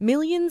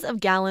Millions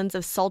of gallons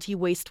of salty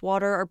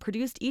wastewater are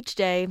produced each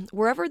day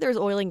wherever there's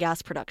oil and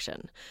gas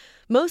production.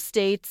 Most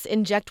states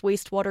inject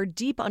wastewater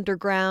deep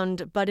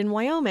underground, but in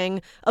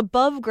Wyoming,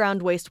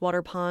 above-ground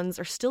wastewater ponds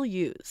are still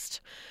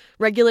used.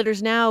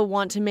 Regulators now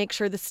want to make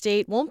sure the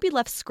state won't be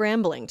left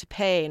scrambling to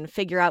pay and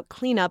figure out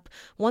cleanup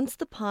once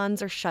the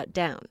ponds are shut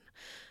down.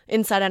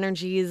 Inside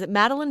Energy's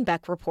Madeline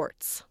Beck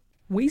reports.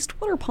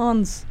 Wastewater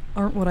ponds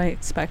aren't what I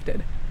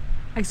expected.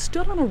 I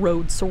stood on a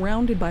road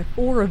surrounded by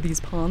 4 of these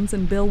ponds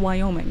in Bill,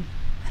 Wyoming,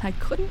 and I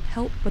couldn't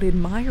help but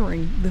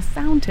admiring the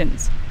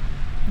fountains.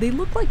 They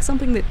look like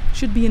something that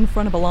should be in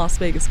front of a Las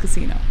Vegas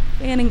casino,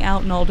 fanning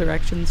out in all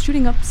directions,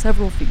 shooting up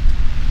several feet.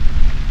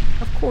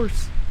 Of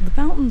course, the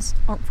fountains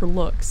aren't for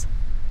looks.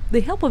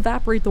 They help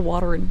evaporate the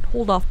water and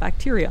hold off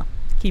bacteria,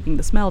 keeping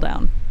the smell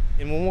down.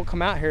 And when we'll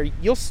come out here,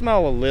 you'll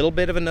smell a little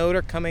bit of an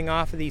odor coming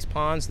off of these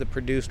ponds, the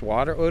produced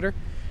water odor,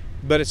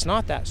 but it's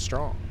not that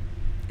strong.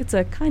 It's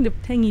a kind of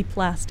tangy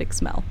plastic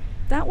smell.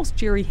 That was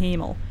Jerry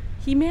Hamel.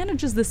 He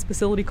manages this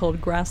facility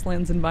called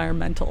Grasslands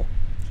Environmental.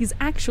 He's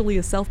actually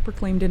a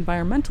self-proclaimed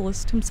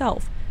environmentalist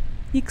himself.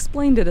 He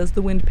explained it as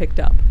the wind picked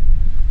up.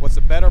 What's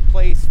a better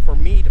place for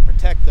me to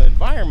protect the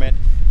environment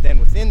than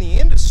within the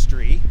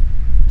industry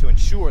to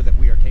ensure that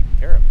we are taking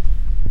care of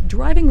it?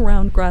 Driving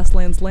around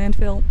Grasslands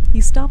landfill, he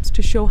stops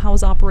to show how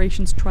his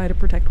operations try to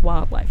protect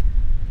wildlife.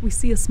 We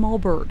see a small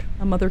bird,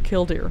 a mother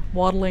killdeer,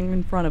 waddling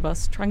in front of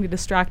us, trying to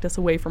distract us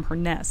away from her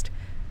nest.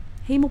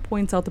 Hamel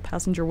points out the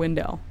passenger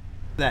window.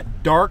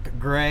 That dark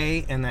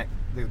gray and the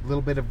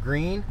little bit of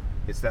green,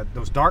 it's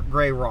those dark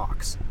gray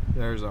rocks.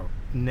 There's a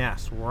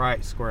nest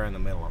right square in the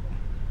middle of them.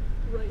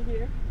 Right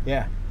here?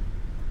 Yeah.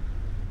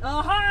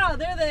 Aha!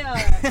 There they are!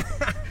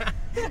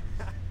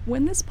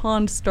 When this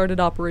pond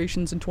started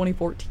operations in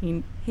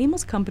 2014,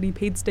 Hamel's company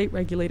paid state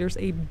regulators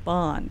a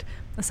bond,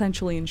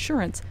 essentially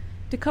insurance,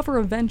 to cover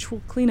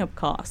eventual cleanup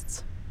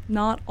costs.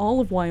 Not all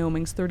of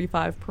Wyoming's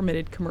 35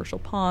 permitted commercial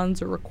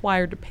ponds are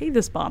required to pay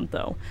this bond,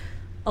 though.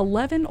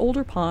 11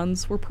 older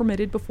ponds were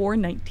permitted before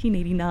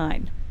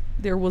 1989.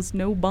 There was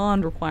no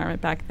bond requirement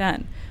back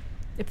then.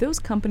 If those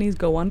companies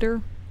go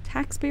under,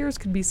 taxpayers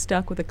could be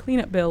stuck with a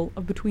cleanup bill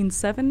of between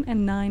 $7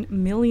 and $9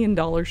 million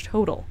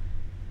total.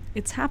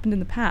 It's happened in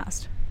the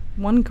past.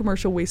 One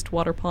commercial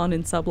wastewater pond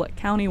in Sublette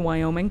County,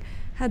 Wyoming,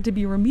 had to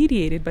be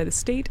remediated by the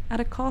state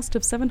at a cost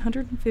of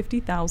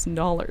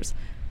 $750,000.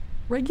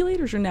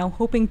 Regulators are now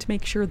hoping to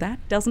make sure that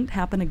doesn't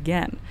happen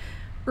again.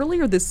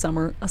 Earlier this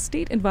summer, a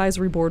state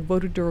advisory board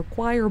voted to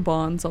require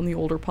bonds on the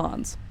older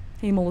ponds.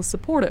 Hamel is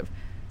supportive,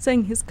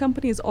 saying his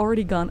company has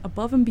already gone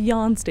above and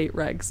beyond state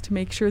regs to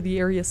make sure the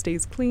area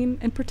stays clean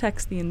and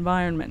protects the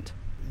environment.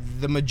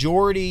 The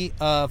majority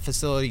of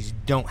facilities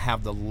don't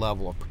have the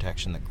level of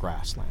protection that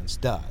Grasslands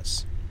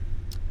does.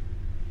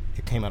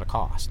 It came at a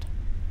cost.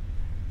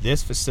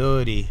 This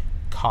facility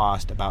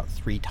cost about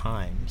 3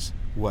 times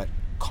what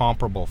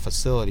comparable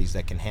facilities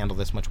that can handle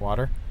this much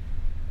water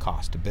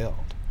cost to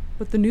build.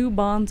 But the new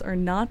bonds are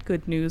not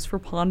good news for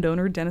pond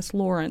owner Dennis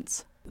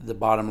Lawrence. The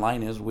bottom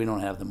line is we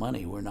don't have the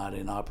money. We're not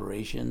in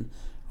operation.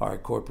 Our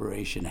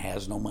corporation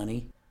has no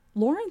money.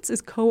 Lawrence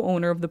is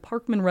co-owner of the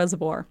Parkman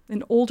Reservoir,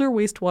 an older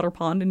wastewater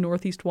pond in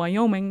northeast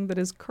Wyoming that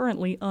is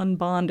currently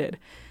unbonded.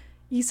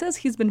 He says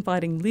he's been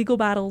fighting legal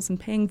battles and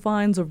paying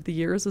fines over the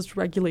years as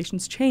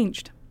regulations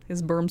changed.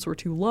 His berms were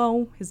too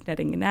low, his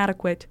netting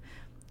inadequate.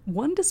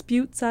 One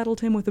dispute saddled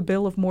him with a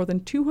bill of more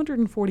than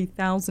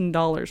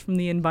 $240,000 from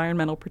the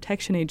Environmental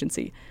Protection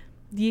Agency.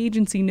 The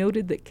agency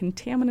noted that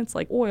contaminants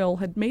like oil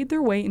had made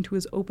their way into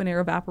his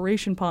open-air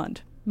evaporation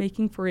pond,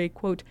 making for a,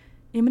 quote,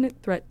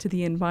 imminent threat to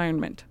the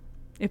environment.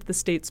 If the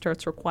state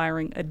starts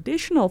requiring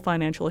additional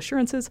financial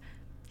assurances,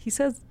 he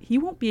says he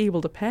won't be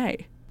able to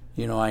pay.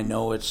 You know, I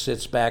know it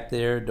sits back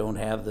there, don't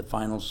have the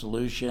final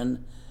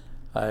solution.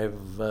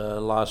 I've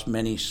lost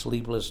many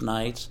sleepless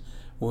nights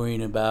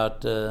worrying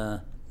about,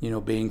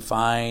 being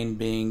fined,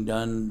 being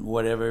done,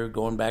 whatever,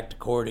 going back to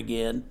court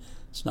again.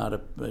 It's not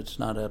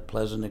a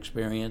pleasant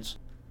experience.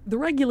 The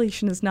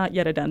regulation is not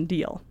yet a done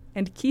deal,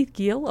 and Keith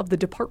Giel of the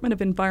Department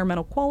of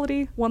Environmental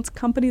Quality wants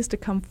companies to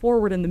come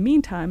forward in the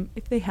meantime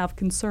if they have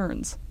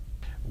concerns.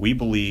 We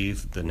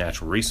believe the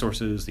natural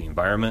resources, the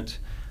environment,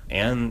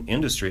 and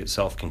industry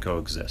itself can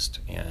coexist,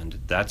 and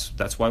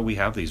that's why we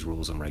have these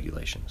rules and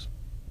regulations.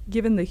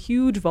 Given the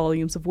huge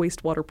volumes of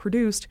wastewater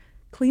produced,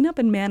 cleanup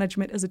and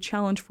management is a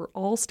challenge for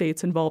all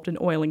states involved in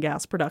oil and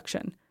gas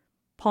production.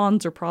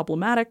 Ponds are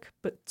problematic,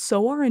 but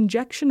so are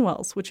injection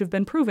wells, which have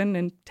been proven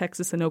in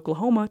Texas and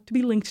Oklahoma to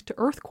be linked to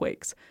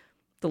earthquakes.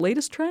 The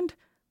latest trend?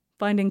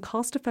 Finding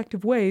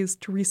cost-effective ways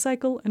to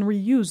recycle and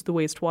reuse the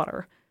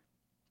wastewater.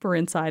 For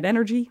Inside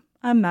Energy,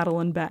 I'm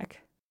Madeline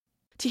Beck.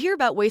 To hear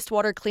about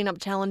wastewater cleanup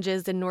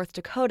challenges in North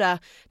Dakota,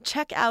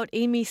 check out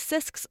Amy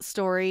Sisk's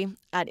story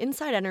at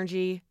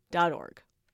insideenergy.org.